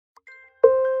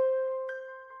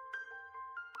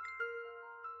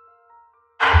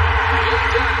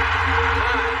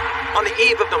On the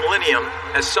eve of the millennium,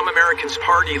 as some Americans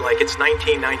party like it's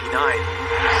 1999, 6,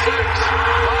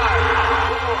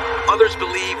 5, 4, others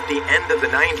believe the end of the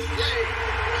 90s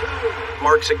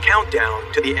marks a countdown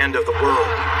to the end of the world.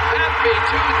 Happy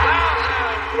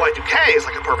 2000! Y2K is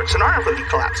like a perfect scenario for the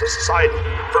collapse of society.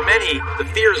 For many, the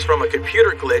fears from a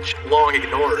computer glitch long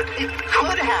ignored. It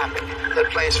could happen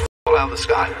that planes fall out of the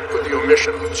sky. Could the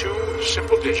omission of 2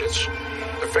 simple digits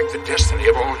affect the destiny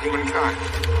of all humankind?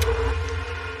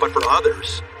 But for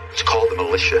others, It's called the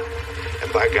militia.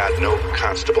 And by God, no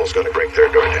constable's going to break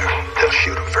their door down. They'll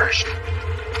shoot them first.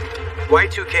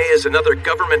 Y2K is another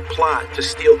government plot to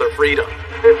steal their freedom.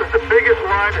 This is the biggest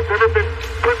lie that's ever been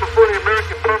put before the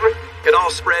American public. It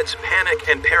all spreads panic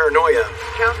and paranoia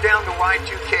Countdown to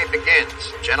Y2K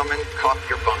begins. Gentlemen, caulk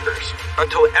your bunkers.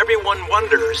 until everyone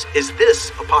wonders, is this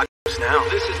apocalypse now?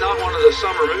 This is not one of the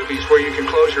summer movies where you can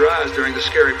close your eyes during the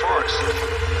scary parts.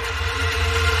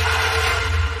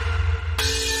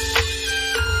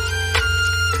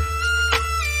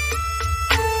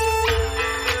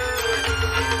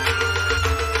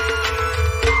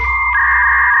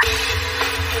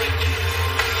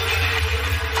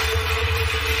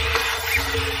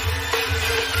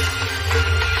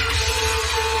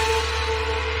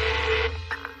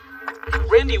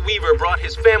 Randy Weaver brought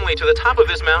his family to the top of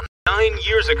his mountain 9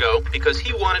 years ago because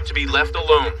he wanted to be left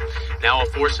alone. Now a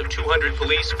force of 200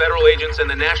 police, federal agents, and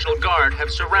the National Guard have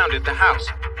surrounded the house.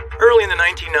 Early in the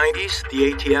 1990s,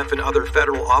 the ATF and other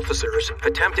federal officers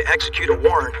attempt to execute a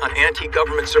warrant on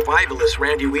anti-government survivalist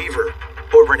Randy Weaver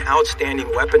over an outstanding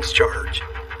weapons charge.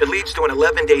 It leads to an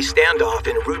 11-day standoff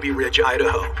in Ruby Ridge,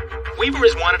 Idaho. Weaver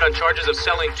is wanted on charges of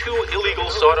selling 2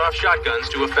 illegal sawed-off shotguns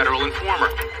to a federal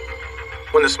informer.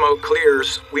 When the smoke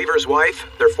clears, Weaver's wife,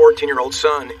 their 14-year-old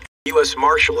son, and a U.S.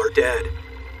 Marshal are dead,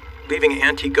 leaving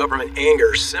anti-government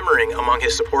anger simmering among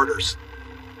his supporters.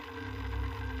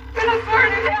 Gonna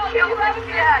burn in hell, you'll never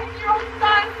get. Your own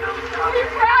son, be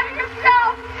proud of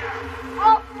yourself.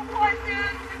 Awful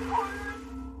voices.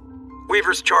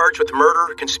 Weaver's charged with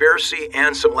murder, conspiracy,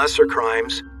 and some lesser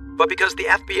crimes, but because the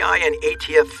FBI and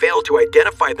ATF failed to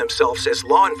identify themselves as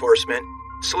law enforcement,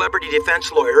 celebrity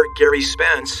defense lawyer Gary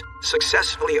Spence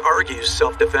successfully argues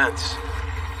self-defense.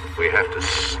 We have to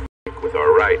stick with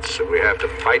our rights, and we have to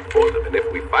fight for them. And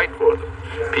if we fight for them,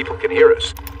 people can hear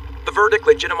us. The verdict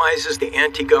legitimizes the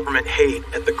anti-government hate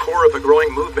at the core of a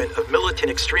growing movement of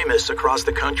militant extremists across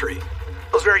the country.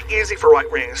 It was very easy for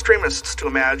right-wing extremists to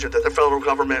imagine that the federal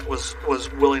government was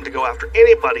willing to go after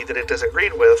anybody that it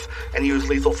disagreed with and use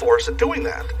lethal force in doing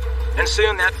that. And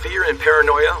soon that fear and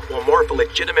paranoia will morph a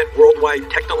legitimate worldwide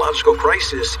technological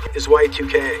crisis is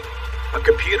Y2K, a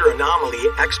computer anomaly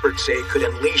experts say could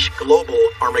unleash global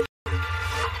Armageddon.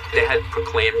 They had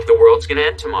proclaimed the world's going to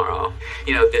end tomorrow.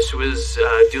 This was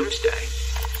doomsday.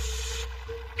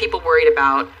 People worried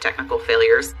about technical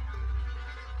failures.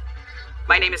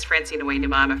 My name is Francine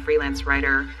Wainuma. I'm a freelance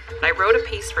writer, and I wrote a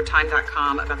piece for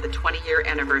Time.com about the 20-year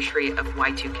anniversary of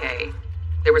Y2K.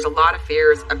 There was a lot of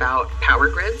fears about power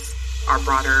grids, our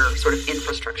broader sort of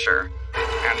infrastructure.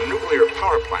 And nuclear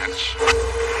power plants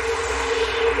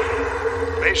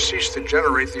may cease to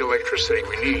generate the electricity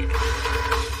we need.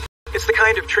 It's the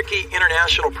kind of tricky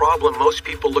international problem most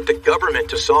people looked at government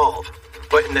to solve.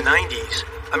 But in the 90s,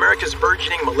 America's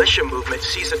burgeoning militia movement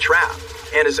sees a trap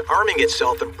and is arming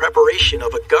itself in preparation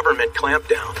of a government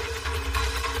clampdown.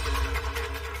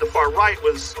 The far right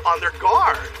was on their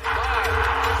guard. 5,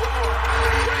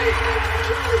 4, 3,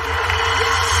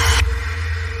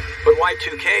 2, But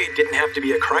Y2K didn't have to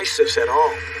be a crisis at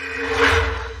all.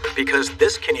 Because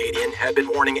this Canadian had been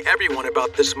warning everyone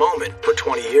about this moment for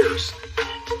 20 years.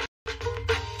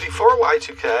 Before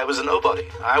Y2K, I was a nobody.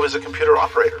 I was a computer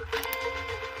operator.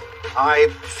 I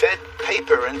fed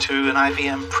paper into an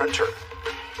IBM printer.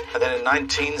 And then in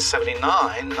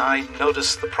 1979, I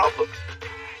noticed the problem.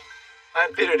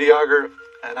 I'm Peter Diager,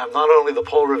 and I'm not only the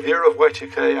Paul Revere of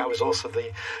Y2K, I was also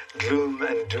the gloom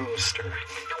and doomster.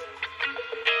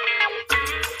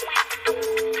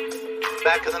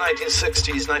 Back in the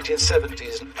 1960s,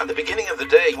 1970s, at the beginning of the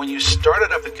day, when you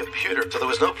started up a computer, so there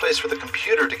was no place for the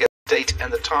computer to get the date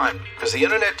and the time, because the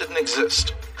internet didn't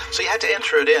exist. So you had to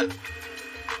enter it in.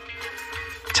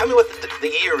 Tell me what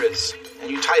the year is, and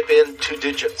you type in 2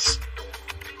 digits.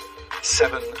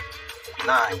 7,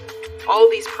 9. All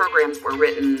these programs were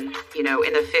written,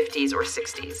 in the 50s or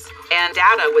 60s. And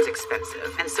data was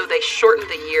expensive, and so they shortened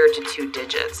the year to 2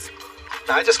 digits.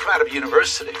 Now, I just come out of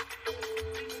university,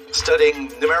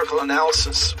 studying numerical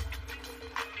analysis.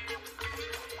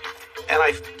 And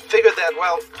I figured that,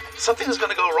 something is going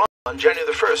to go wrong on January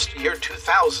the 1st, year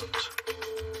 2000.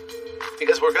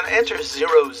 Because we're going to enter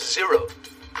 00.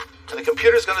 And the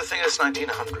computer's going to think it's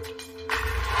 1900.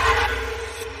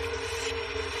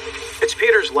 It's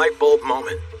Peter's light bulb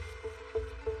moment.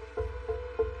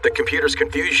 The computer's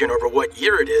confusion over what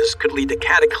year it is could lead to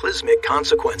cataclysmic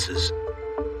consequences.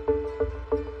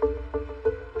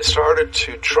 I started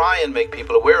to try and make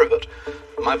people aware of it.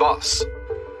 My boss,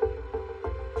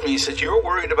 he said, you're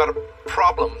worried about a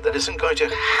problem that isn't going to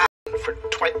happen for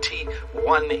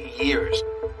 21 years.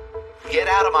 Get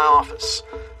out of my office.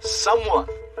 Someone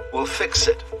will fix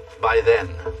it by then.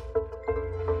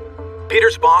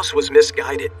 Peter's boss was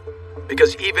misguided,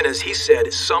 because even as he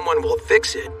said someone will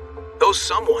fix it, those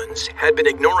someones had been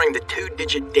ignoring the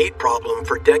 2-digit date problem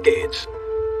for decades.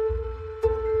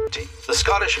 The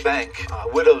Scottish bank,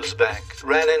 Widows Bank,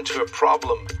 ran into a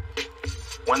problem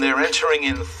when they're entering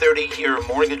in 30-year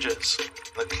mortgages.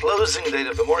 The closing date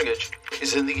of the mortgage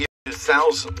is in the year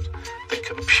 2000. The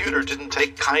computer didn't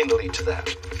take kindly to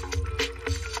that.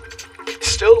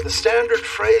 Still, the standard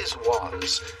phrase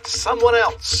was, someone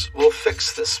else will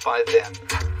fix this by then.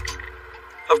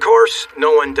 Of course,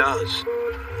 no one does.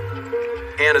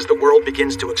 And as the world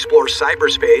begins to explore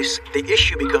cyberspace, the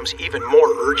issue becomes even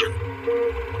more urgent.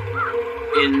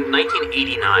 In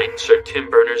 1989, Sir Tim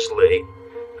Berners-Lee,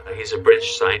 he's a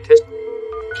British scientist,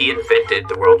 he invented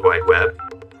the World Wide Web,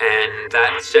 and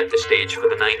that set the stage for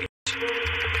the 90s.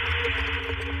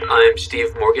 I'm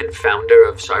Steve Morgan, founder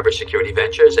of Cybersecurity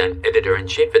Ventures and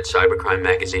editor-in-chief at Cybercrime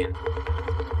Magazine.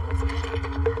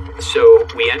 So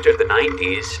we entered the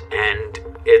 90s, and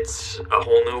it's a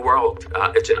whole new world.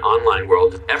 It's an online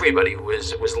world. Everybody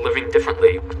was living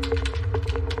differently.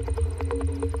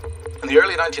 In the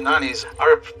early 1990s,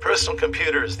 our personal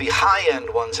computers, the high-end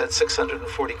ones, had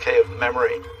 640K of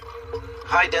memory.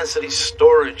 High-density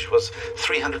storage was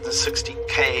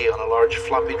 360K on a large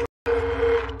floppy drive.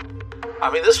 I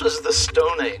mean, this was the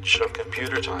Stone Age of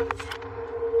computer time.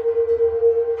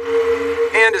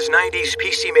 And as 90s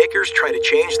PC makers try to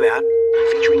change that,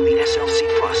 featuring the SLC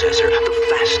processor, the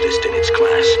fastest in its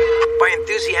class, by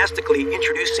enthusiastically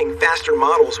introducing faster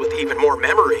models with even more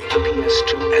memory, the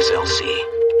PS2 SLC.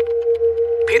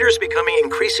 Peter's becoming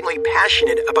increasingly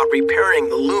passionate about repairing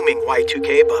the looming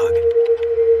Y2K bug.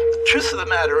 The truth of the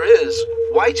matter is,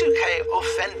 Y2K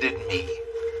offended me.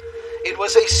 It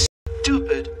was a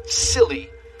stupid, silly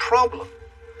problem,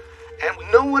 and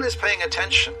no one is paying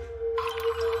attention.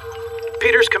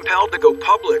 Peter's compelled to go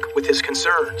public with his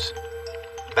concerns.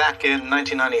 Back in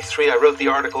 1993, I wrote the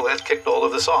article that kicked all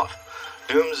of this off,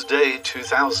 Doomsday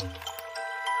 2000.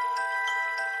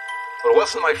 But it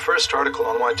wasn't my first article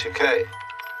on Y2K.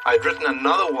 I'd written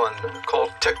another one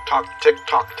called Tick-Tock,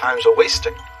 Tick-Tock Times a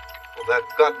Wasting that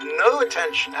got no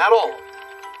attention at all,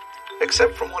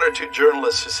 except from one or two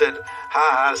journalists who said,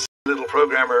 ha ha, little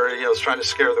programmer, is trying to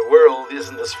scare the world.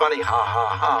 Isn't this funny? Ha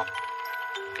ha ha.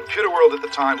 Computer World at the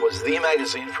time was the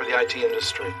magazine for the IT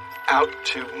industry, out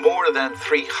to more than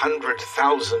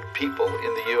 300,000 people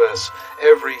in the U.S.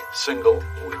 every single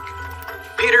week.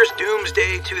 Peter's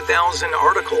Doomsday 2000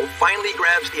 article finally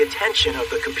grabs the attention of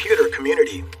the computer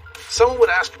community. Someone would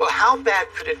ask, well, how bad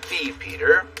could it be,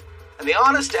 Peter? And the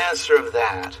honest answer of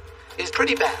that is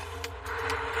pretty bad.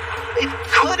 It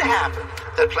could happen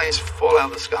that planes fall out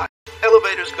of the sky,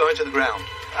 elevators go into the ground,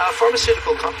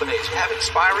 pharmaceutical companies have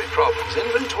expiry problems,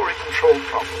 inventory control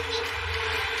problems,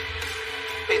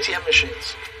 ATM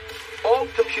machines, all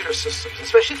computer systems,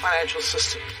 especially financial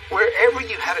systems, wherever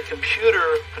you had a computer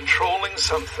controlling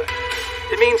something.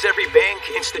 It means every bank,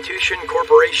 institution,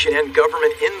 corporation, and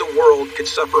government in the world could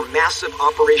suffer massive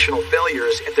operational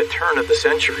failures at the turn of the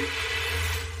century.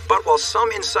 But while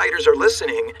some insiders are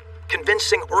listening,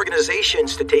 convincing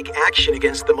organizations to take action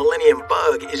against the Millennium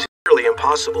Bug is nearly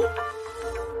impossible.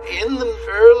 In the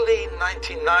early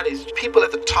 1990s, people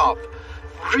at the top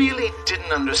really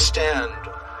didn't understand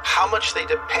how much they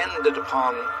depended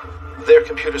upon their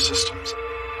computer systems.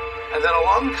 And then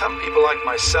along come people like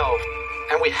myself,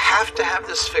 and we have to have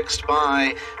this fixed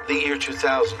by the year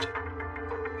 2000.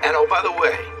 And oh, by the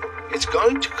way, it's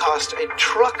going to cost a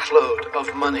truckload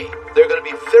of money. They're going to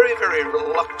be very, very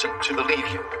reluctant to believe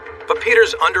you. But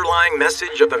Peter's underlying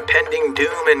message of impending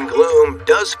doom and gloom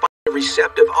does find a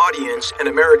receptive audience in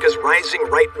America's rising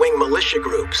right-wing militia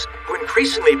groups, who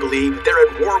increasingly believe they're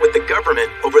at war with the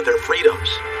government over their freedoms.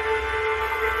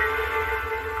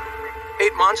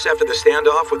 8 months after the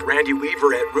standoff with Randy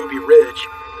Weaver at Ruby Ridge,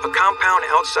 a compound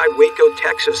outside Waco,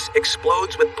 Texas,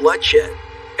 explodes with bloodshed,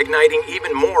 igniting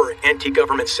even more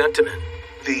anti-government sentiment.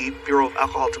 The Bureau of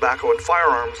Alcohol, Tobacco, and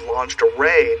Firearms launched a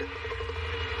raid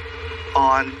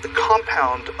on the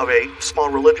compound of a small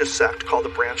religious sect called the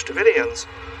Branch Davidians,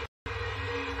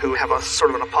 who have a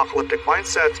sort of an apocalyptic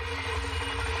mindset.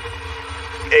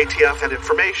 ATF had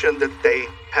information that they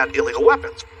had illegal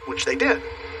weapons, which they did.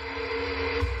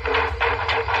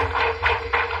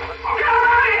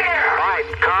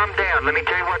 Calm down. Let me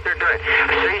tell you what they're doing.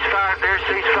 Ceasefire, they're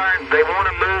ceasefire. They want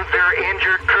to move their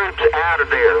injured troops out of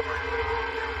there.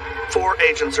 4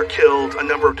 agents are killed. A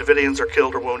number of Davidians are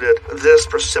killed or wounded. This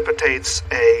precipitates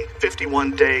a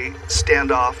 51-day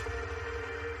standoff.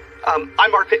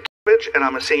 I'm Mark Pitkovich, and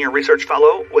I'm a senior research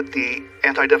fellow with the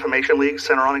Anti-Defamation League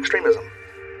Center on Extremism.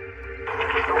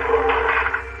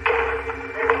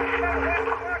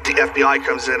 The FBI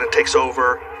comes in and takes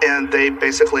over, and they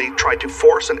basically try to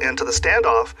force an end to the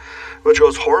standoff, which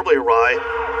goes horribly awry.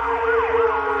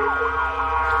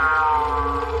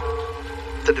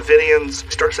 The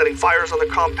Davidians start setting fires on the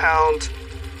compound.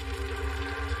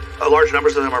 Large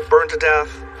numbers of them are burned to death.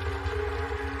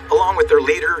 Along with their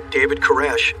leader, David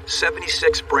Koresh,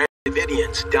 76 brand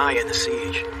Davidians die in the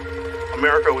siege.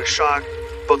 America was shocked.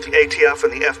 Both the ATF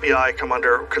and the FBI come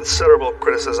under considerable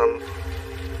criticism,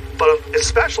 but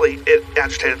especially it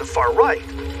agitated the far right.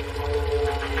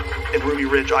 In Ruby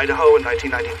Ridge, Idaho in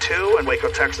 1992 and Waco,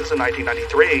 Texas in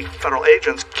 1993, federal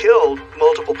agents killed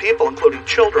multiple people, including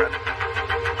children.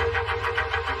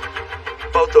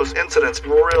 Both those incidents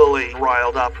really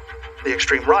riled up the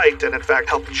extreme right and in fact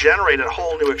helped generate a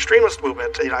whole new extremist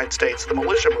movement in the United States, the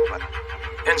militia movement.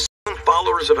 And soon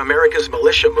followers of America's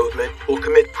militia movement will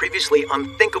commit previously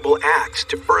unthinkable acts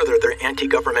to further their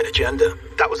anti-government agenda.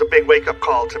 That was a big wake-up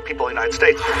call to people in the United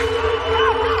States.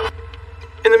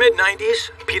 In the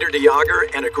mid-90s, Peter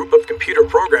DeJager and a group of computer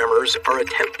programmers are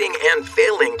attempting and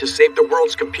failing to save the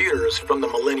world's computers from the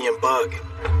Millennium Bug.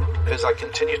 As I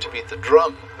continued to beat the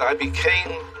drum, I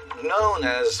became known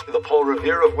as the Paul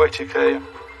Revere of Y2K,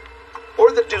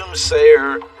 or the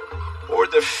doomsayer, or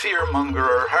the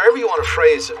fearmonger, however you want to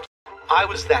phrase it. I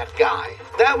was that guy.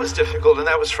 That was difficult and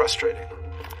that was frustrating.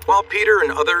 While Peter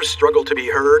and others struggle to be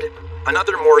heard,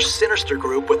 another more sinister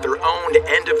group with their own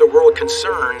end-of-the-world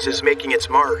concerns is making its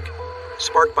mark.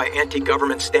 Sparked by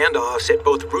anti-government standoffs at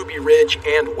both Ruby Ridge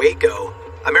and Waco,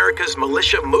 America's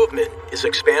militia movement is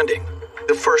expanding.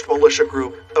 The first militia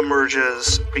group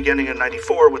emerges beginning in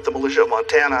 '94 with the Militia of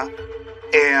Montana,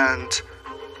 and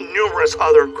numerous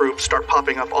other groups start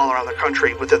popping up all around the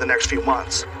country within the next few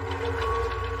months.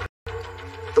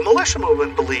 The militia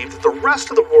movement believed that the rest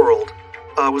of the world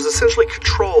was essentially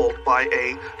controlled by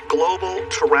a global,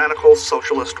 tyrannical,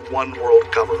 socialist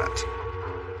one-world government.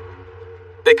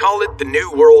 They call it the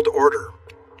New World Order.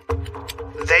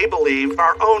 They believed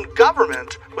our own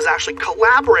government was actually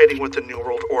collaborating with the New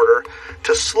World Order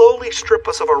to slowly strip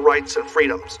us of our rights and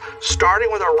freedoms,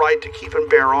 starting with our right to keep and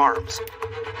bear arms.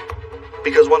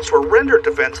 Because once we're rendered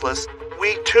defenseless,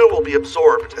 we too will be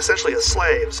absorbed, essentially as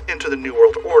slaves, into the New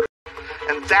World Order.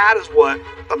 And that is what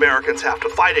Americans have to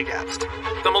fight against.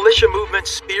 The militia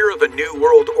movement's fear of a New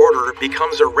World Order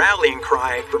becomes a rallying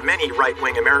cry for many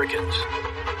right-wing Americans.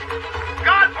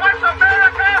 God bless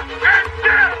America and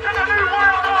death to the New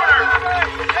World Order!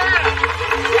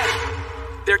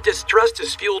 Their distrust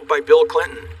is fueled by Bill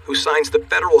Clinton, who signs the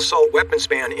federal assault weapons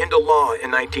ban into law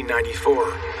in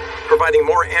 1994, providing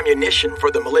more ammunition for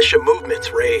the militia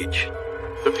movement's rage.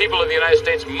 The people of the United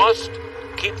States must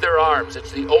keep their arms.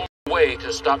 It's the only way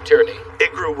to stop tyranny.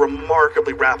 It grew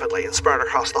remarkably rapidly and spread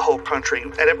across the whole country,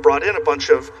 and it brought in a bunch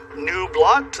of new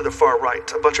blood to the far right,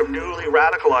 a bunch of newly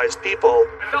radicalized people.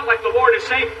 It felt like the Lord is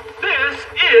saying, this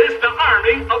is the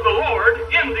army of the Lord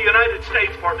in the United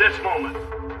States for this moment.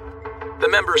 The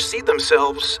members see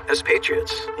themselves as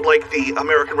patriots. Like the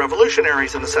American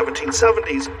revolutionaries in the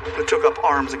 1770s who took up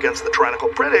arms against the tyrannical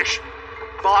British,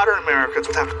 modern Americans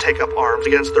would have to take up arms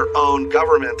against their own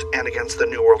government and against the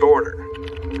New World Order.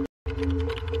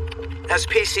 As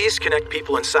PCs connect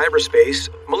people in cyberspace,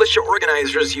 militia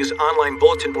organizers use online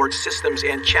bulletin board systems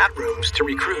and chat rooms to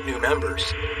recruit new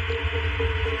members.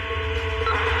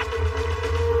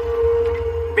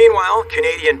 Meanwhile,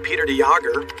 Canadian Peter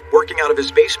DeJager, working out of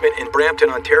his basement in Brampton,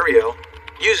 Ontario,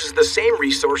 uses the same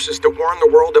resources to warn the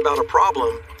world about a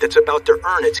problem that's about to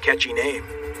earn its catchy name.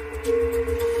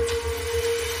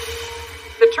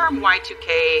 The term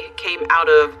Y2K came out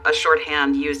of a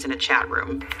shorthand used in a chat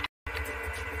room.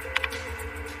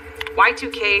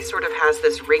 Y2K sort of has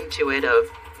this ring to it of,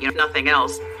 nothing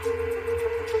else.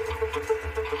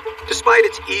 Despite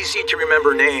its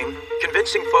easy-to-remember name,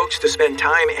 convincing folks to spend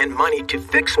time and money to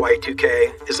fix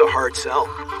Y2K is a hard sell.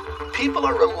 People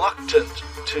are reluctant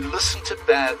to listen to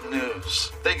bad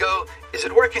news. They go, is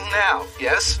it working now?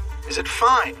 Yes. Is it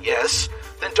fine? Yes.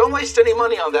 Then don't waste any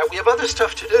money on that. We have other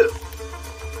stuff to do.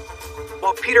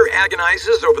 While Peter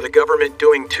agonizes over the government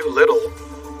doing too little,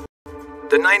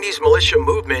 The 90s militia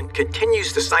movement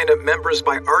continues to sign up members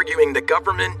by arguing the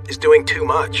government is doing too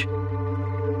much.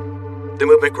 The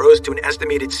movement grows to an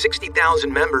estimated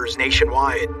 60,000 members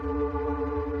nationwide.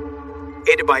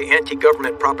 Aided by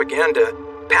anti-government propaganda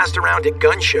passed around at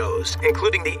gun shows,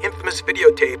 including the infamous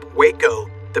videotape Waco,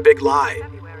 The Big Lie.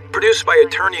 Produced by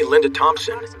attorney Linda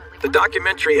Thompson, the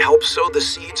documentary helped sow the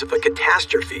seeds of a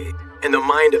catastrophe in the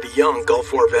mind of a young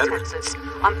Gulf War veteran.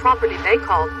 On property they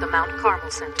called the Mount Carmel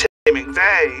Center. Timmy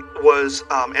McVeigh was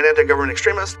an anti-government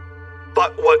extremist,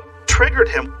 but what triggered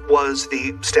him was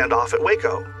the standoff at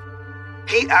Waco.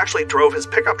 He actually drove his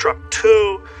pickup truck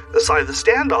to the side of the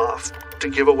standoff to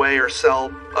give away or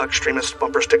sell extremist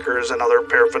bumper stickers and other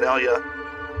paraphernalia.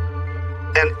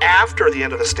 And after the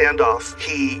end of the standoff,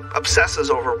 he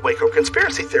obsesses over Waco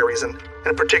conspiracy theories, and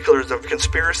in particular the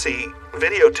conspiracy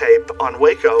videotape on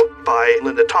Waco by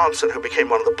Linda Thompson, who became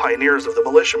one of the pioneers of the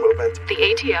militia movement. The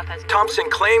ATF has... Thompson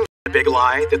claimed in The Big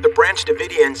Lie that the Branch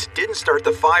Davidians didn't start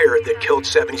the fire that killed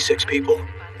 76 people.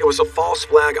 It was a false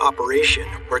flag operation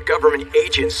where government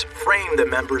agents framed the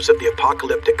members of the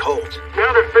apocalyptic cult.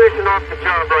 Now they're finishing off the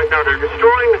job right now. They're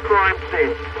destroying the crime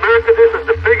scene. America, this is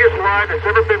the biggest lie that's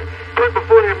ever been put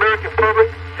before the American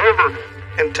public, ever.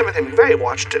 And Timothy McVeigh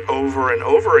watched it over and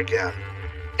over again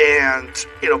and,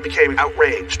 became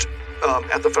outraged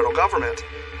at the federal government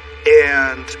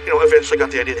and, eventually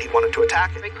got the idea that he wanted to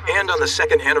attack it. And on the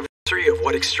second anniversary of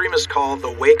what extremists call the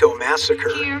Waco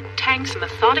Massacre. Here, tanks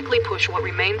methodically push what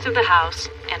remains of the house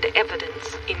and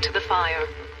evidence into the fire.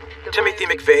 Timothy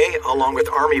McVeigh, along with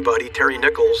Army buddy Terry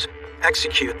Nichols,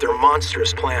 execute their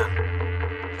monstrous plan.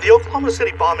 The Oklahoma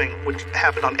City bombing, which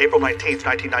happened on April 19th,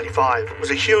 1995,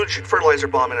 was a huge fertilizer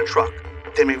bomb in a truck.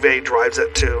 Tim McVeigh drives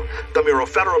it to the Muro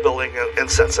Federal Building and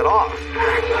sets it off.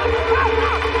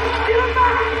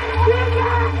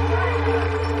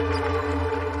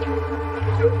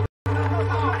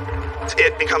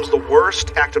 It becomes the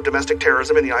worst act of domestic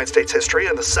terrorism in the United States history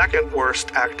and the second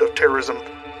worst act of terrorism,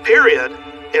 period,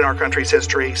 in our country's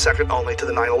history, second only to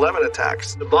the 9/11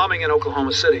 attacks. The bombing in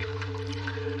Oklahoma City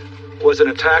was an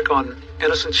attack on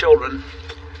innocent children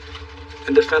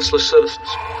and defenseless citizens.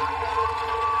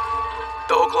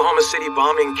 The Oklahoma City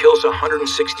bombing kills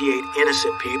 168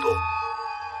 innocent people,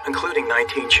 including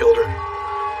 19 children.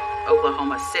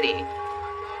 Oklahoma City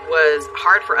was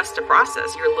hard for us to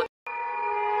process.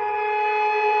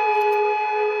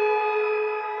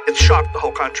 It shocked the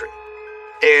whole country.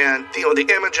 And, the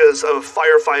images of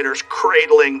firefighters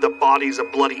cradling the bodies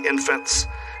of bloody infants,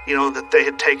 that they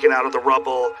had taken out of the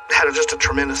rubble, had just a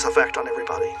tremendous effect on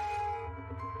everybody.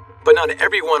 But not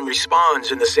everyone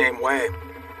responds in the same way.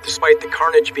 Despite the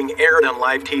carnage being aired on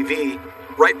live TV,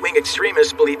 right-wing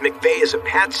extremists believe McVeigh is a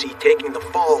patsy taking the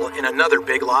fall in another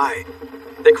big lie.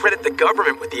 They credit the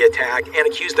government with the attack and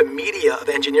accuse the media of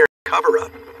engineering a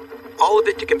cover-up. All of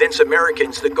it to convince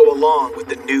Americans that go along with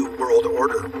the New World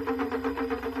Order.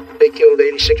 They killed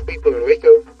 86 people in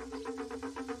Waco.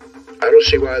 I don't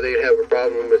see why they'd have a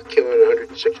problem with killing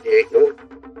 168 more.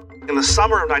 In the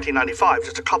summer of 1995,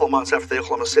 just a couple months after the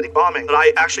Oklahoma City bombing,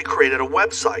 I actually created a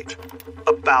website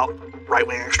about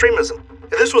right-wing extremism.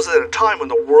 And this was at a time when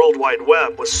the World Wide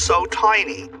Web was so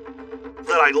tiny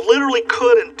that I literally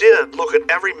could and did look at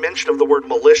every mention of the word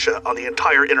militia on the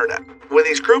entire internet. When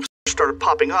these groups started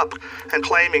popping up and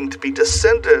claiming to be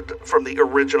descended from the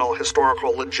original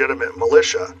historical legitimate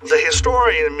militia, the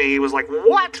historian in me was like,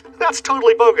 what? That's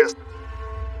totally bogus.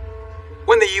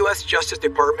 When the U.S. Justice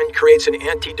Department creates an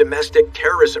anti-domestic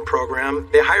terrorism program,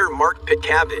 they hire Mark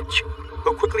Pitkavage,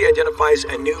 who quickly identifies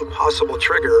a new possible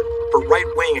trigger for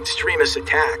right-wing extremist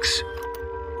attacks: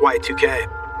 Y2K.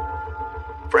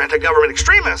 For anti-government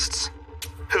extremists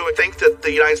who think that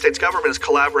the United States government is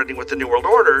collaborating with the New World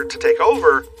Order to take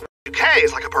over, UK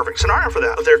is like a perfect scenario for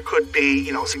that. There could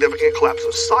be, significant collapse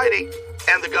of society,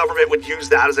 and the government would use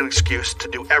that as an excuse to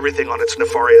do everything on its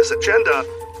nefarious agenda.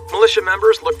 Militia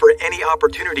members look for any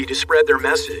opportunity to spread their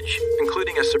message,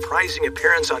 including a surprising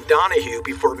appearance on Donahue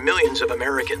before millions of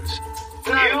Americans.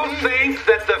 You think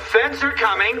that the feds are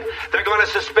coming, they're going to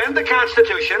suspend the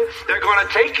Constitution, they're going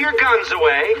to take your guns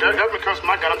away. Not because of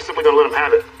my gun, I'm simply going to let them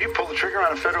have it. You pull the trigger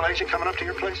on a federal agent coming up to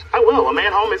your place? I will. A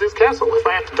man home is his castle. If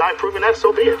I have to die proving that,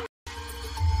 so be it.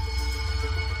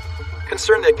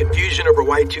 Concerned that confusion over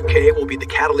Y2K will be the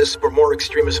catalyst for more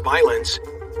extremist violence,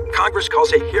 Congress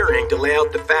calls a hearing to lay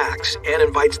out the facts and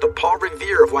invites the Paul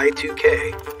Revere of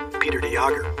Y2K, Peter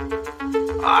DeYager.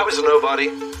 I was a nobody,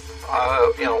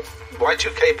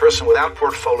 Y2K person without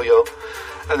portfolio.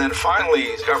 And then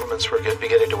finally, governments were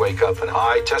beginning to wake up. And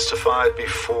I testified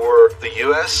before the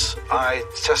U.S. I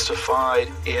testified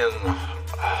in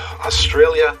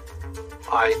Australia.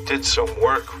 I did some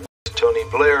work with Tony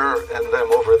Blair and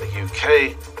them over the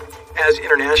UK. As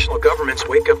international governments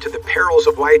wake up to the perils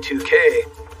of Y2K,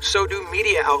 so do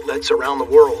media outlets around the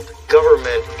world.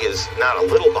 Government is not a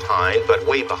little behind, but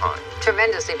way behind.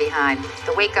 Tremendously behind.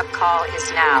 The wake-up call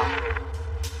is now.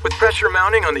 With pressure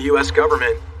mounting on the U.S.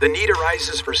 government, the need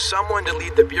arises for someone to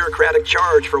lead the bureaucratic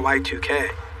charge for Y2K.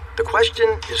 The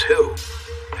question is who?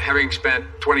 Having spent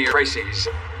 20 crises.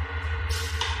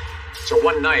 So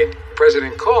one night, the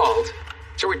president called,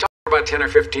 so we talked about 10 or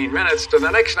 15 minutes, and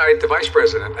the next night, the vice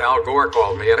president, Al Gore,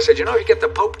 called me, and I said, you know, if you get the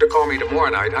Pope to call me tomorrow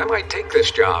night, I might take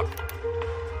this job.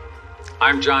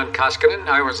 I'm John Koskinen.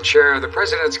 I was chair of the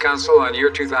President's Council on Year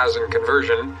 2000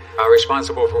 conversion,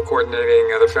 responsible for coordinating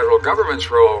the federal government's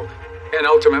role in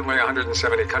ultimately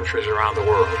 170 countries around the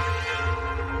world.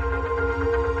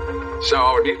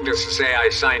 So, needless to say, I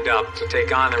signed up to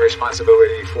take on the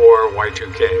responsibility for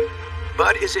Y2K.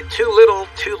 But is it too little,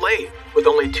 too late? With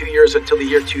only 2 years until the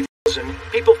year 2000,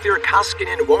 people fear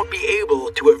Koskinen won't be able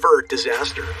to avert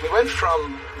disaster. We went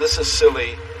from, this is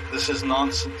silly, this is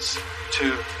nonsense,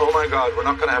 to, oh my God, we're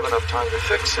not going to have enough time to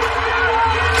fix it.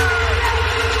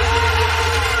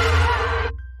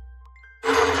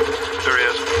 There he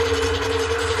is.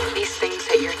 These things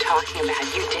that you're talking about,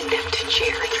 you did them to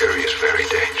Jerry. Jerry is very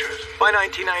dangerous. By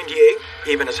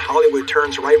 1998, even as Hollywood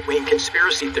turns right-wing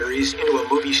conspiracy theories into a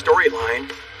movie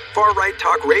storyline, far-right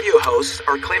talk radio hosts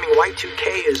are claiming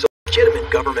Y2K is a legitimate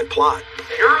government plot.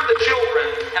 You're the children,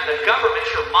 and the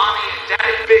government's your mommy and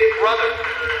daddy big brother.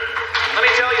 Let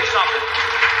me tell you something.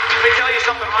 Let me tell you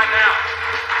something right now.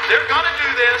 They're gonna do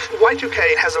this.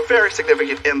 Y2K has a very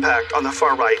significant impact on the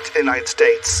far-right in the United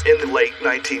States in the late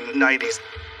 1990s.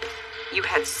 You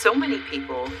had so many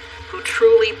people who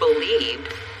truly believed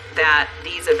that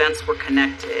these events were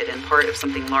connected and part of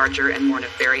something larger and more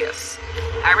nefarious.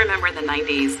 I remember in the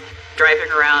 90s driving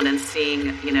around and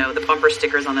seeing, the bumper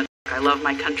stickers on the I love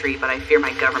my country, but I fear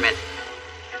my government.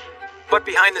 But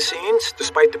behind the scenes,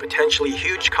 despite the potentially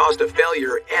huge cost of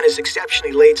failure and his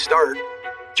exceptionally late start,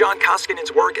 John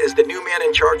Koskinen's work as the new man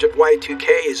in charge of Y2K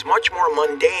is much more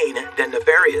mundane than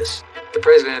nefarious. The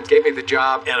president gave me the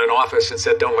job in an office and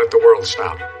said, don't let the world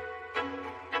stop.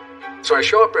 So I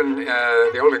show up in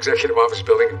the old executive office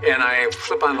building, and I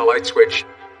flip on the light switch,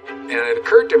 and it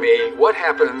occurred to me, what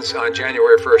happens on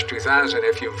January 1st, 2000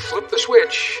 if you flip the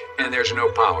switch and there's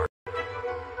no power?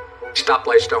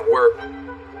 Stoplights don't work,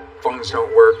 phones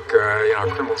don't work,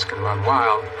 criminals can run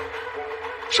wild.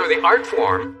 So the art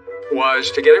form was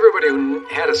to get everybody who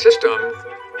had a system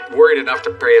worried enough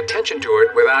to pay attention to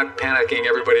it without panicking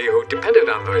everybody who depended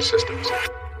on those systems.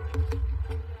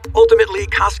 Ultimately,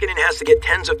 Koskinen has to get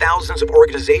tens of thousands of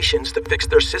organizations to fix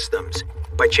their systems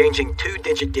by changing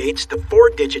 2-digit dates to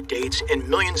 4-digit dates and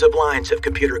millions of lines of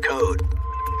computer code.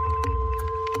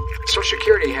 Social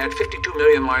Security had 52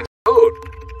 million lines of code.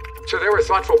 So there were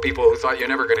thoughtful people who thought you're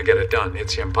never going to get it done.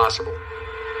 It's impossible.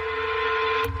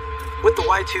 With the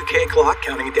Y2K clock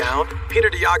counting down, Peter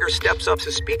DeJager steps up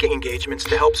his speaking engagements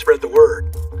to help spread the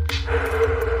word.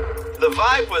 The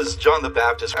vibe was John the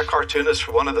Baptist, a cartoonist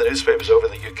for one of the newspapers over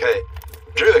in the UK,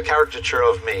 drew a caricature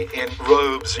of me in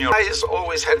robes. Eyes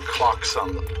always had clocks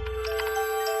on them.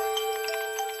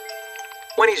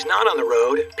 When he's not on the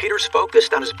road, Peter's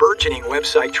focused on his burgeoning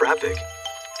website traffic.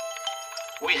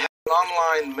 We had an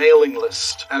online mailing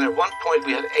list, and at one point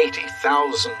we had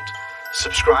 80,000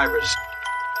 subscribers.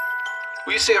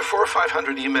 We used to get 400 or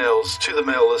 500 emails to the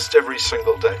mail list every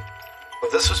single day.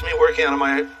 But this was me working out of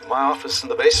my office in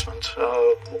the basement,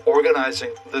 organizing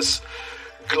this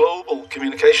global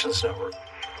communications network.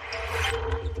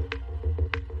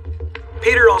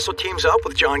 Peter also teams up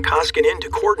with John Koskinen to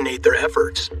coordinate their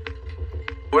efforts.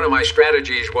 One of my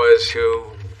strategies was to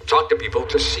talk to people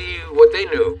to see what they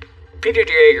knew. Peter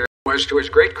DeJager was, to his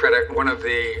great credit, one of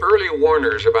the early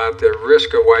warners about the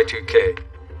risk of Y2K.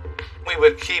 We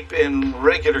would keep in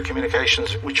regular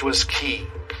communications, which was key.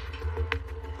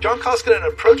 John Koskinen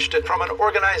approached it from an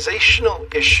organizational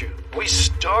issue. We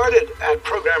started at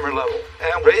programmer level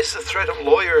and raised the threat of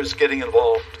lawyers getting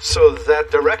involved so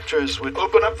that directors would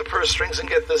open up the purse strings and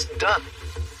get this done.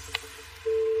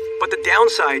 But the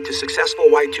downside to successful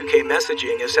Y2K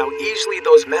messaging is how easily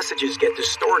those messages get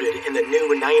distorted in the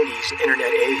new 90s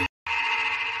internet age.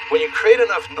 When you create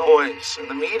enough noise and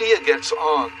the media gets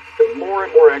on, and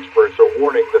more experts are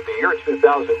warning that the year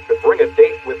 2000 could bring a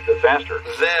date with disaster.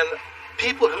 Then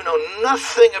people who know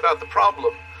nothing about the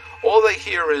problem, all they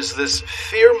hear is this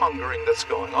fear-mongering that's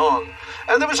going on.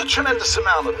 And there was a tremendous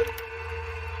amount of it.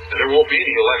 There won't be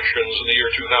any elections in the year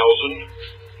 2000.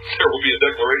 There will be a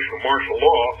declaration of martial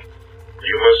law.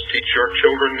 You must teach your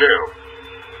children now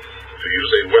to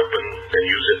use a weapon and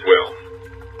use it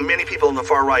well. Many people on the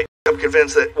far right become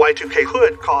convinced that Y2K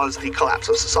could cause the collapse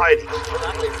of society.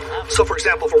 So, for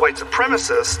example, for white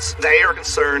supremacists, they are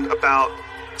concerned about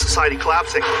society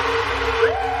collapsing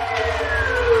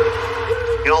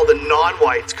and all the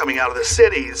non-whites coming out of the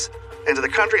cities into the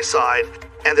countryside,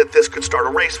 and that this could start a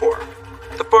race war.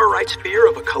 The far-right's fear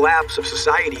of a collapse of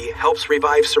society helps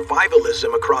revive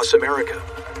survivalism across America.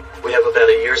 We have about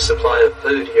a year's supply of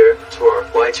food here for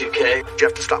Y2K. You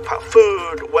have to stockpile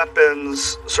food,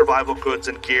 weapons, survival goods,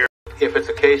 and gear. If it's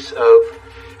a case of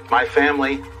my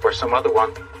family or some other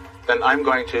one, then I'm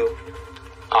going to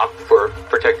opt for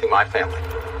protecting my family.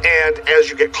 And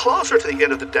as you get closer to the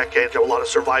end of the decade, there are a lot of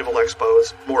survival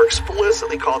expos, more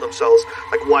explicitly call themselves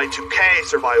like Y2K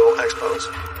survival expos.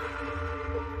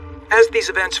 As these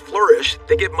events flourish,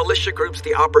 they give militia groups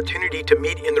the opportunity to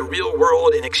meet in the real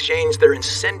world and exchange their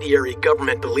incendiary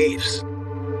government beliefs.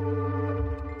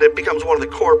 It becomes one of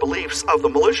the core beliefs of the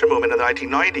militia movement in the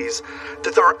 1990s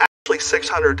that there are actually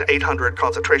 600 to 800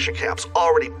 concentration camps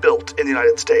already built in the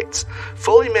United States,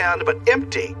 fully manned but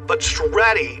empty, but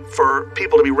ready for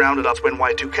people to be rounded up when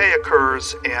Y2K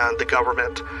occurs and the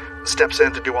government steps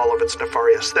in to do all of its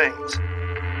nefarious things.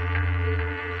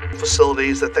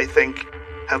 Facilities that they think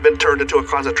have been turned into a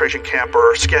concentration camp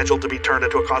or are scheduled to be turned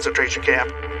into a concentration camp.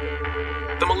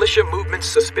 The militia movement's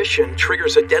suspicion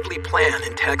triggers a deadly plan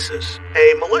in Texas.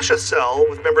 A militia cell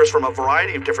with members from a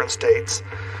variety of different states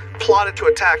plotted to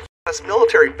attack U.S.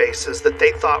 military bases that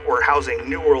they thought were housing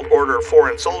New World Order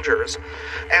foreign soldiers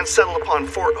and settled upon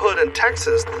Fort Hood in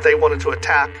Texas that they wanted to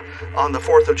attack on the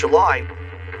 4th of July.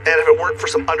 And if it weren't for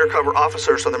some undercover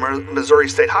officers from the Missouri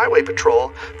State Highway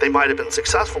Patrol, they might have been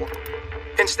successful.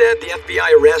 Instead, the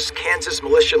FBI arrests Kansas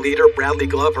militia leader Bradley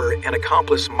Glover and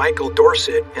accomplice Michael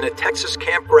Dorsett in a Texas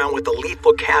campground with a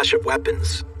lethal cache of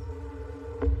weapons.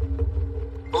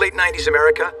 Late 90s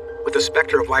America, with the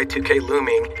specter of Y2K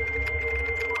looming,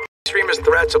 extremist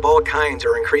threats of all kinds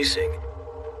are increasing.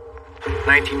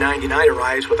 1999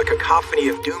 arrives with a cacophony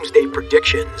of doomsday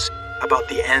predictions about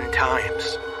the end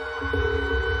times.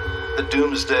 The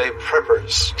doomsday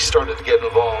preppers started to get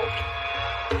involved.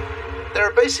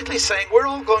 They're basically saying we're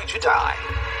all going to die.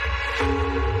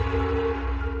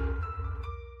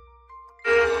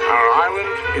 Our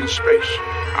island in space,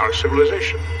 our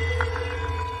civilization.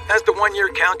 As the one-year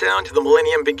countdown to the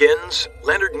millennium begins,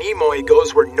 Leonard Nimoy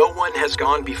goes where no one has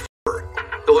gone before,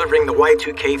 delivering the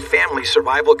Y2K Family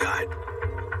Survival Guide.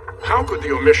 How could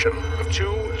the omission of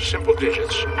 2 simple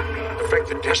digits affect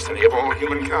the destiny of all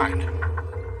humankind?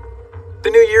 The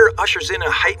new year ushers in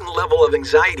a heightened level of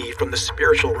anxiety from the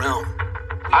spiritual realm.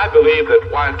 I believe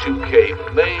that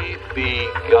Y2K may be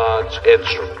God's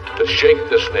instrument to shake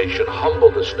this nation, humble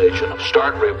this nation,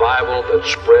 start revival that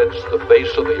spreads the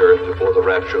face of the earth before the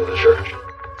rapture of the church.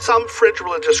 Some fringe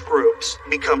religious groups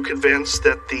become convinced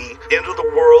that the end of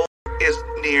the world is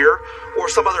near or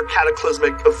some other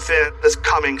cataclysmic event is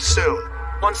coming soon.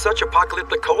 One such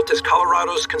apocalyptic cult is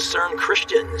Colorado's Concerned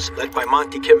Christians, led by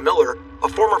Monty Kim Miller, a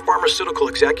former pharmaceutical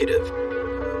executive.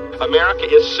 America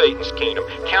is Satan's kingdom,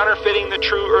 counterfeiting the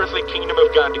true earthly kingdom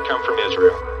of God to come from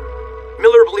Israel.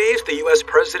 Miller believes the U.S.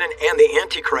 president and the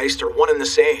Antichrist are one and the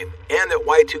same, and that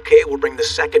Y2K will bring the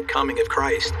second coming of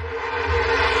Christ.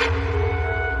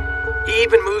 He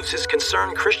even moves his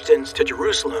Concerned Christians to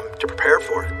Jerusalem to prepare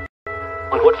for it.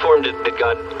 In what form did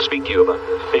God speak to you about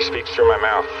this? He speaks through my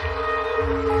mouth.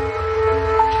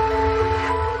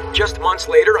 Just months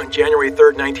later, on January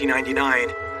 3rd,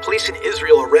 1999, police in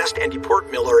Israel arrest and deport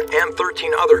Miller and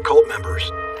 13 other cult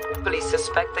members. Police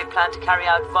suspect they plan to carry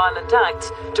out violent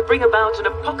acts to bring about an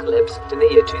apocalypse in the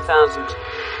year 2000.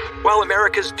 While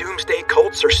America's doomsday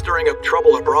cults are stirring up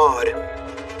trouble abroad,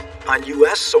 on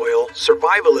U.S. soil,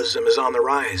 survivalism is on the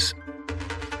rise.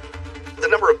 The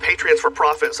number of patriots for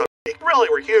profit, so to speak, really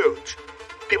were huge.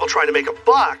 People trying to make a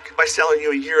buck by selling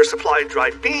you a year's supply of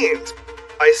dried beans,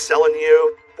 by selling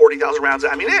you 40,000 rounds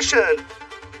of ammunition.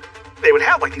 They would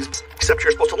have like these, except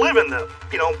you're supposed to live in them,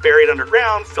 buried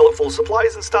underground, fill it full of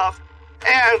supplies and stuff.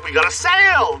 And we got a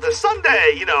sale this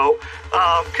Sunday,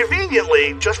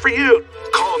 conveniently, just for you.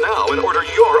 Call now and order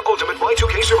your ultimate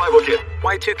Y2K survival kit.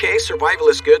 Y2K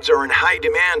survivalist goods are in high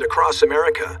demand across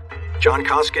America. John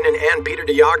Koskinen and Peter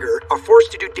DeJager are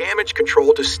forced to do damage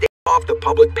control to stave off the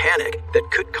public panic that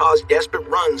could cause desperate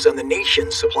runs on the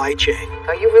nation's supply chain.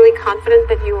 Are you really confident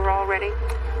that you are all ready?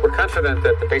 We're confident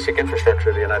that the basic infrastructure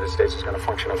of the United States is going to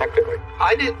function effectively.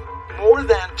 I did more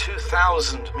than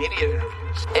 2,000 media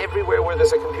interviews. Everywhere where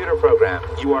there's a computer program,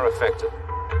 you are affected.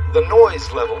 The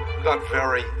noise level got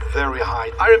very, very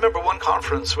high. I remember one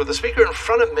conference where the speaker in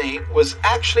front of me was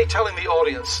actually telling the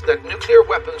audience that nuclear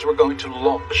weapons were going to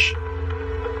launch.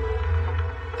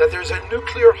 That there's a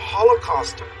nuclear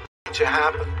holocaust to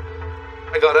happen.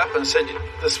 I got up and said,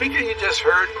 the speaker you just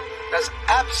heard, that's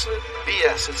absolute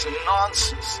BS. It's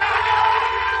nonsense.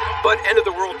 But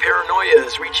end-of-the-world paranoia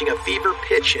is reaching a fever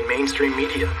pitch in mainstream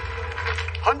media.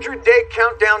 100-day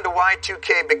countdown to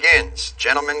Y2K begins.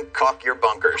 Gentlemen, caulk your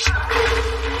bunkers.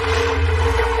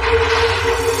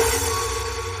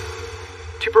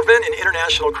 To prevent an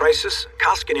international crisis,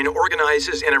 Koskinen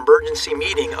organizes an emergency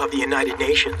meeting of the United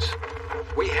Nations.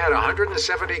 We had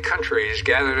 170 countries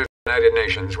gathered at the United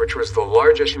Nations, which was the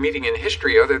largest meeting in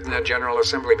history other than the General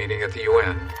Assembly meeting at the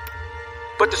UN.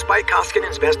 But despite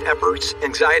Koskinen's best efforts,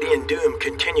 anxiety and doom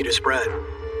continue to spread.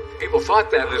 People thought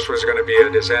that this was going to be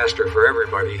a disaster for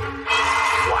everybody.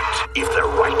 What if they're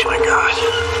right? My God.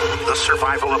 The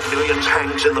survival of millions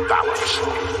hangs in the balance.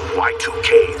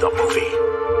 Y2K, the movie.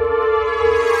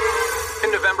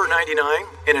 In November 99,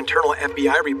 an internal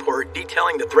FBI report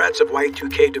detailing the threats of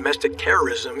Y2K domestic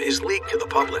terrorism is leaked to the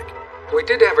public. We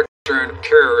did have a concern of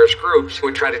terrorist groups who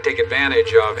would try to take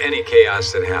advantage of any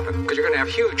chaos that happened, because you're going to have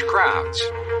huge crowds.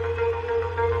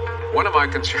 One of my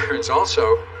concerns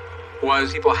also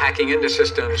was people hacking into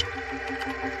systems.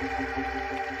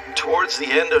 Towards the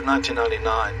end of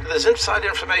 1999, there's inside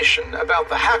information about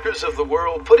the hackers of the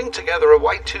world putting together a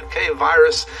Y2K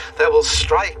virus that will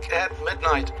strike at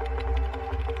midnight.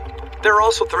 There are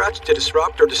also threats to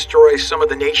disrupt or destroy some of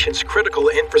the nation's critical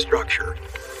infrastructure.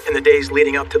 In the days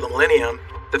leading up to the millennium,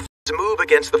 the Feds move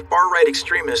against the far-right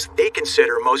extremists they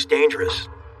consider most dangerous.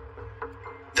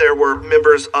 There were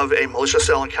members of a militia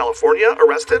cell in California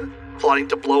arrested, plotting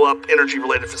to blow up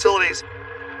energy-related facilities,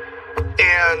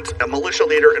 and a militia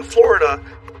leader in Florida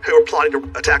who were plotting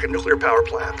to attack a nuclear power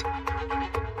plant.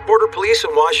 Border police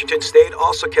in Washington state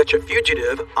also catch a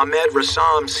fugitive, Ahmed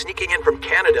Rassam, sneaking in from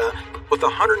Canada with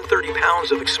 130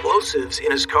 pounds of explosives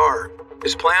in his car.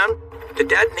 His plan? To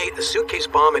detonate a suitcase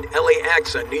bomb at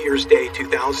LAX on New Year's Day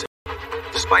 2000.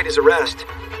 Despite his arrest,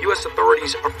 U.S.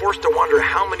 authorities are forced to wonder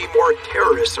how many more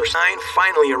terrorists are sign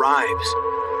finally arrives.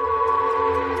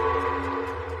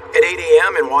 At 8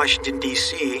 a.m. in Washington,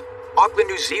 D.C., Auckland,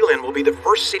 New Zealand will be the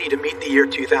first city to meet the year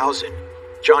 2000.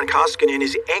 John Koskinen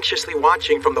is anxiously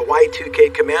watching from the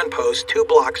Y2K command post 2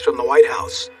 blocks from the White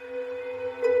House.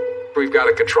 We've got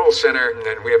a control center, and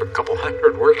then we have a couple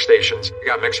hundred workstations. We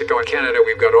got Mexico and Canada.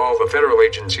 We've got all the federal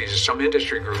agencies, some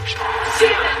industry groups.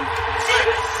 7,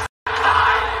 6, 5,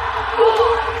 4,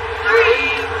 3,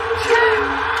 2,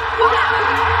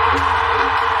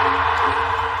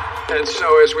 1. And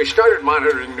so as we started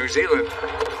monitoring New Zealand,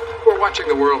 we're watching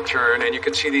the world turn, and you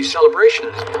can see these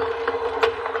celebrations.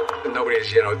 And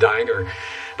nobody's, dying or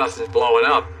nothing's blowing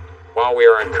up. While we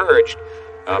are encouraged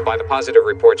by the positive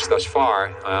reports thus far,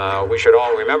 we should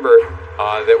all remember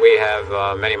that we have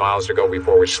many miles to go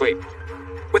before we sleep.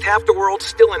 With half the world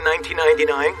still in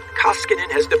 1999, Koskinen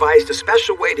has devised a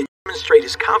special way to demonstrate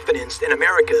his confidence in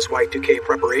America's Y2K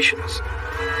preparations.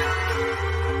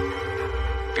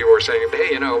 People were saying,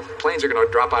 hey, planes are going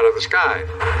to drop out of the sky.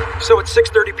 So at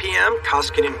 6:30 p.m.,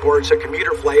 Koskinen boards a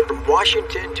commuter flight from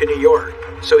Washington to New York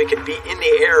so he can be in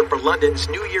the air for London's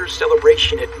New Year's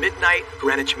celebration at midnight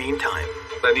Greenwich Mean Time.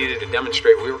 I needed to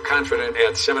demonstrate we were confident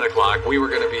at 7 o'clock we were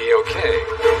going to be okay.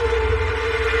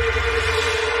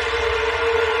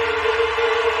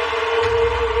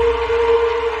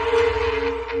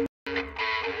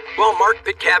 While Mark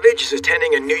Pitcavage is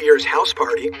attending a New Year's house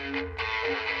party,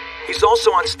 he's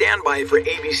also on standby for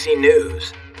ABC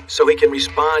News, so he can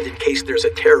respond in case there's a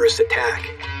terrorist attack.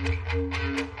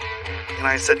 And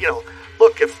I said,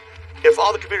 look, if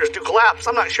all the computers do collapse,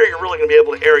 I'm not sure you're really going to be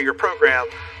able to air your program.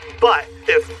 But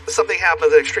if something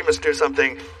happens, the extremists do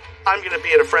something, I'm going to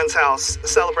be at a friend's house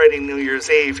celebrating New Year's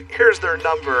Eve. Here's their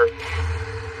number.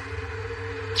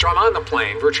 So I'm on the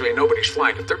plane. Virtually nobody's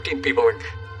flying. 13 people, and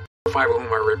 5 of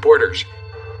whom are reporters.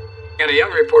 And a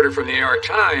young reporter from the New York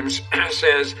Times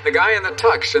says, the guy in the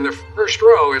tux in the first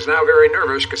row is now very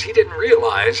nervous because he didn't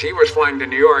realize he was flying to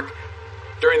New York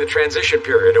during the transition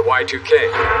period of Y2K.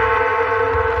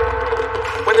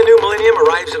 When the new millennium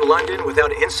arrives in London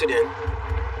without incident,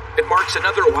 it marks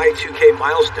another Y2K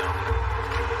milestone.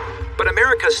 But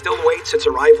America still waits its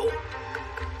arrival.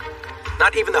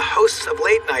 Not even the hosts of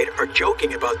Late Night are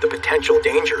joking about the potential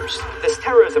dangers. This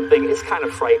terrorism thing is kind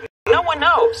of frightening. No one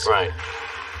knows. Right.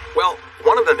 Well,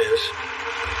 one of them is.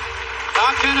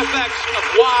 Top 10 effects of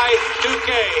Y2K.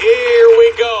 Here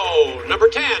we go. Number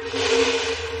 10.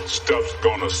 Stuff's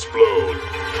gonna explode.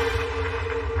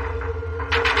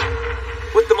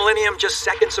 With the millennium just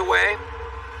seconds away,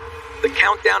 the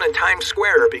countdown in Times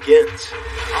Square begins.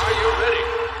 Are you ready?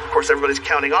 Of course, everybody's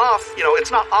counting off.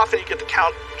 It's not often you get to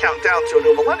count down to a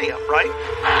new millennium, right? 10, 9,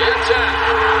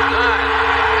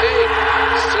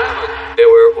 8, 7. They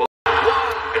were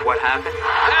happened?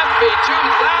 Happy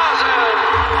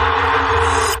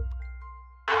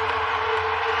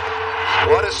 2000!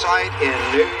 What a sight in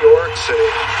New York City,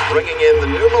 bringing in the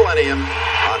new millennium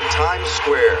on Times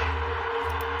Square.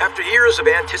 After years of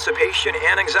anticipation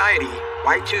and anxiety,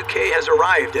 Y2K has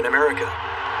arrived in America.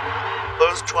 It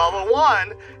was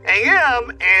 12:01 a.m.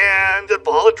 and the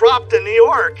ball had dropped in New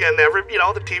York, and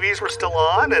the TVs were still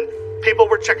on, and people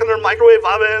were checking their microwave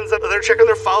ovens, and they're checking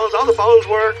their phones. All the phones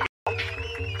work.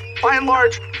 By and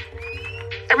large,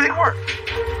 everything worked.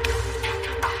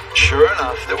 Sure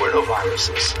enough, there were no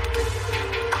viruses.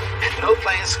 No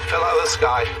planes fell out of the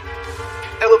sky.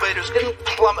 Elevators didn't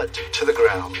plummet to the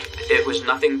ground. It was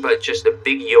nothing but just a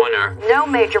big yawner. No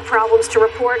major problems to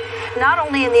report, not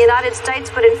only in the United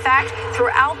States, but in fact,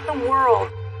 throughout the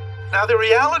world. Now, the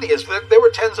reality is that there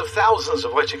were tens of thousands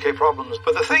of Y2K problems,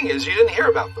 but the thing is, you didn't hear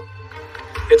about them.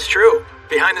 It's true.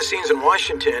 Behind the scenes in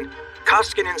Washington,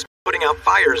 Koskinen's putting out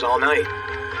fires all night.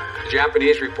 The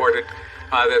Japanese reported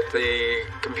that the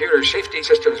computer safety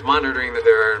systems monitoring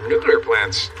their nuclear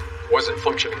plants wasn't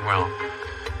functioning well.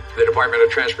 The Department of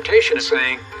Transportation is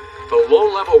saying the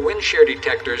low-level wind shear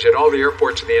detectors at all the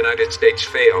airports in the United States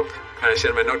failed. And I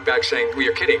sent him a note back saying, well,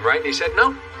 you're kidding, right? And he said,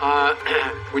 no.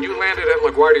 When you landed at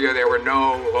LaGuardia, there were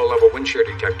no low-level wind shear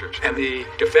detectors. And the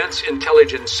Defense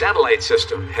Intelligence Satellite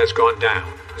System has gone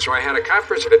down. So I had a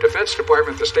conference with the Defense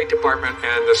Department, the State Department,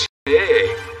 and the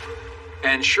CIA.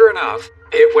 And sure enough,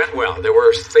 it went well. There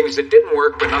were things that didn't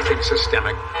work, but nothing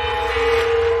systemic.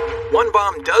 One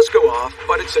bomb does go off,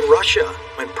 but it's in Russia,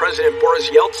 when President Boris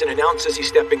Yeltsin announces he's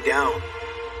stepping down.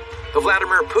 The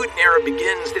Vladimir Putin era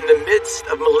begins in the midst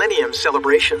of millennium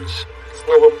celebrations.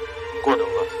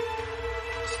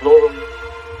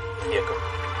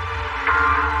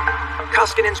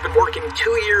 Koskinen's been working 2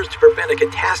 years to prevent a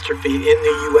catastrophe in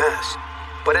the U.S.,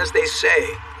 but as they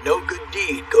say, no good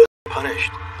deed goes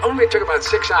unpunished. It only took about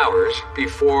 6 hours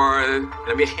before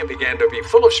the media began to be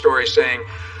full of stories saying,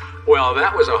 well,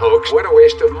 that was a hoax. What a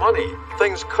waste of money.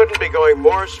 Things couldn't be going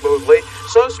more smoothly.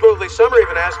 So smoothly, some are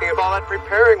even asking if all that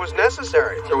preparing was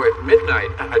necessary. So at midnight,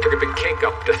 I took a big cake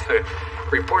up to the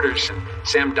reporters. And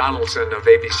Sam Donaldson of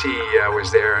ABC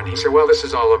was there, and he said, well, this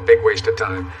is all a big waste of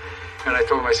time. And I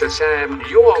told him, I said, Sam,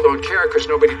 you all don't care because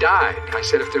nobody died. I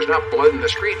said, if there's not blood in the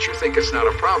streets, you think it's not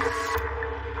a problem.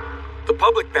 The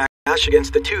public backlash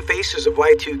against the two faces of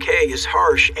Y2K is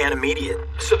harsh and immediate.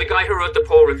 So the guy who wrote the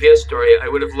Paul Revere story, I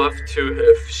would have loved to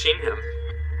have seen him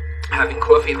having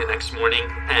coffee the next morning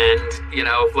and,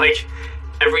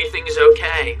 everything's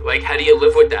okay. How do you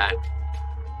live with that?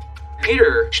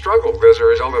 Peter struggled as a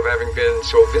result of having been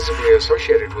so visibly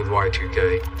associated with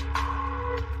Y2K,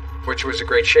 which was a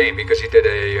great shame because he did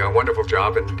a wonderful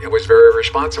job and was very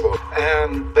responsible.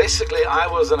 And basically, I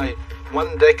was in a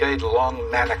 1 decade-long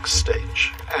manic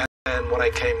stage. And when I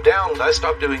came down, I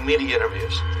stopped doing media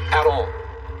interviews at all.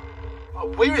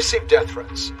 We received death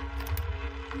threats.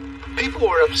 People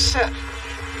were upset.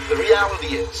 The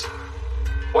reality is,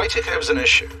 Y2K was an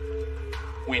issue.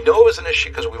 We know it was an issue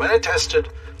because we went and tested,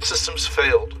 systems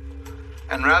failed.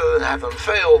 And rather than have them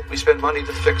fail, we spent money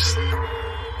to fix them.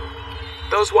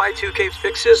 Those Y2K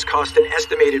fixes cost an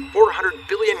estimated $400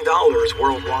 billion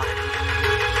worldwide.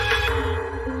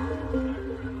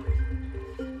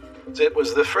 It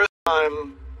was the first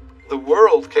time the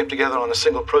world came together on a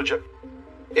single project.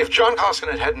 If John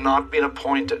Koskinen had not been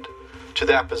appointed to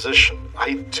that position,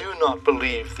 I do not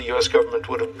believe the U.S. government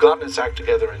would have gotten its act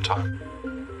together in time.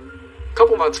 A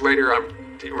couple months later, I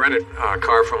rented a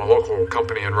car from a local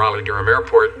company in Raleigh-Durham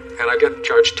Airport, and I got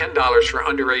charged $10 for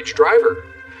underage driver.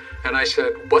 And I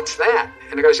said, what's that?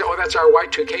 And the guy said, oh, that's our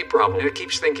Y2K problem. And it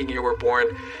keeps thinking you were born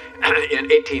in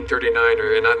 1839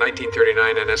 or not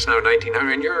 1939, and it's now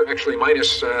 1900, and you're actually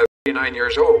minus 39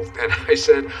 years old. And I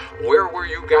said, where were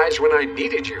you guys when I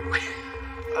needed you?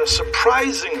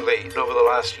 Surprisingly, over the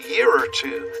last year or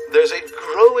two, there's a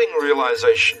growing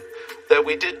realization that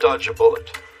we did dodge a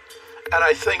bullet. And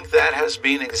I think that has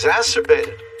been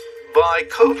exacerbated by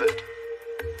COVID.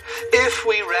 If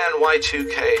we ran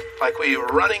Y2K like we were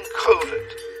running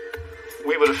COVID,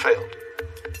 we would have failed.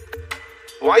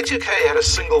 Y2K had a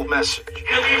single message.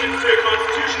 Allegiance to the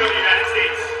Constitution of the United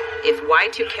States. If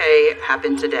Y2K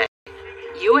happened today,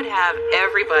 you would have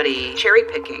everybody cherry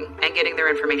picking and getting their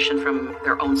information from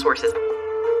their own sources.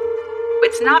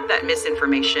 It's not that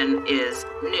misinformation is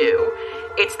new,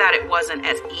 it's that it wasn't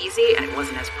as easy and it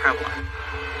wasn't as prevalent.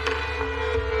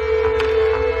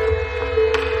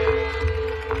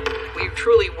 We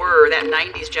truly were that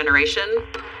 90s generation.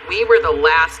 We were the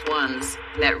last ones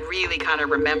that really kind of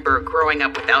remember growing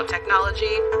up without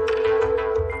technology.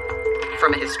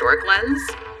 From a historic lens,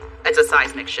 it's a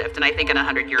seismic shift, and I think in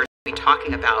 100 years, be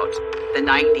talking about the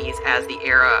 90s as the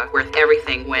era where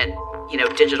everything went,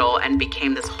 digital and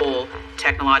became this whole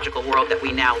technological world that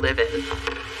we now live in.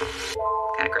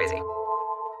 Kind of crazy.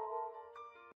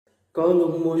 Có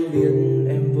lúc muốn biết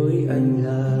em với anh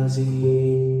là gì,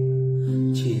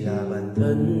 chỉ là bản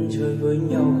thân chơi với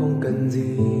nhau không cần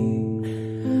gì,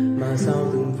 mà sao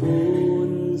từng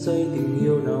phút giây tình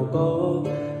yêu nào có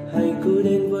hay cứ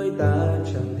đến với ta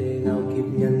chẳng thể nào kịp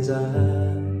nhận ra.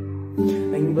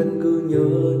 Anh vẫn cứ nhớ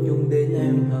nhung đến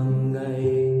em hàng ngày.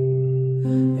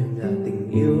 Em là tình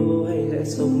yêu hay lẽ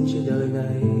sống trên đời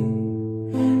này,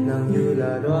 nào như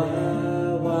là đóa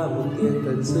hoa một tiên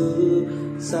thần sứ,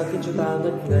 xa khiến cho ta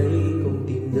ngất ngây không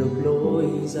tìm được lối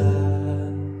ra.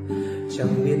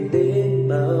 Chẳng biết đến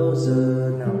bao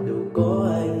giờ nào đâu có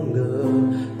anh ngờ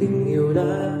tình yêu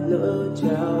đã lỡ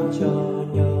trao cho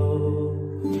nhau.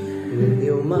 Người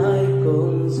yêu mãi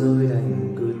không rời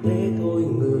đành cứ thế thôi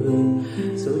người,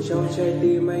 sâu trong trái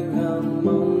tim anh hằng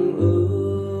mong ước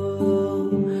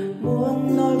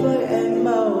muốn nói với em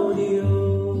bao điều.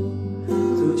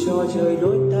 Dù cho trời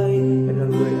đổi thay em là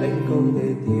người anh không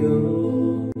thể thiếu,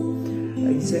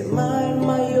 anh sẽ mãi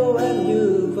mãi yêu em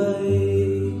như vậy.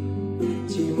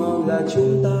 Chỉ mong là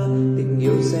chúng ta tình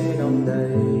yêu sẽ đong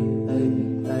đầy.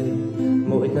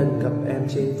 Mỗi lần gặp em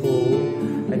trên phố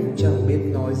anh chẳng biết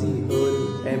nói gì hơn,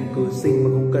 em cứ xinh mà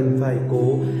không cần phải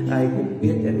cố. Ai cũng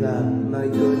biết em là mai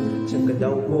cơn, chẳng cần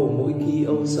đau khổ mỗi khi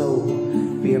âu sầu,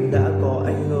 vì em đã có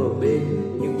anh ở bên,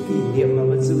 những kỷ niệm mà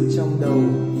vẫn giữ trong đầu.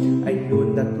 Anh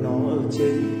luôn đặt nó ở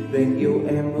trên, về anh yêu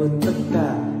em hơn tất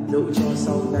cả. Dẫu cho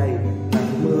sau này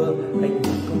nắng mưa anh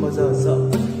không bao giờ sợ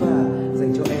vất vả,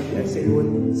 dành cho em thì anh sẽ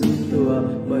luôn dư thừa,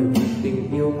 bởi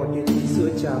tình yêu ngọt như ly sữa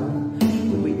trắng,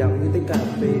 cũng bị đắng như tách cà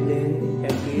phê đến.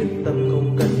 Em cứ yên tâm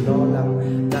không cần lo lắng,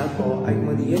 đã có anh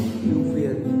mang đi hết ưu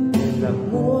phiền. Em là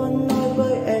muốn nói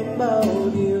với em bao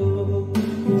điều,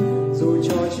 dù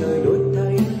cho trời đổi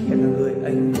thay em là người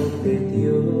anh không thể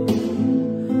thiếu.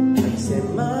 Anh sẽ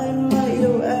mãi mãi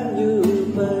yêu em như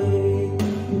vậy,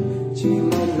 chỉ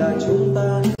mong là chúng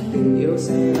ta tình yêu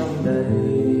sẽ đong đầy.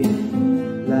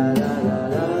 La la la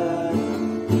la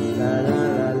la la la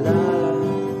la la la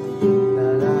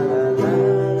la la la la la.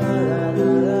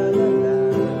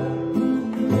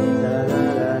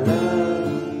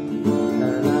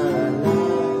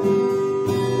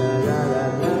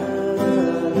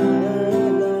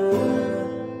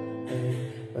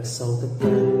 Và sau tất cả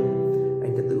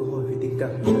anh đã tự hỏi về tình cảm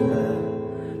của chúng ta,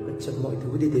 bất chấp mọi thứ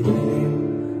để đến với em,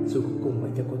 rồi cuối cùng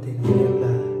anh đã có thể nghĩ em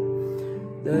là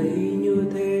đây như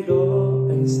thế đó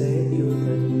anh sẽ yêu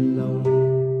thật lòng.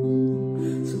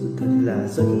 Sự thật là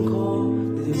rất khó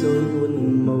để thế giới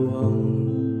luôn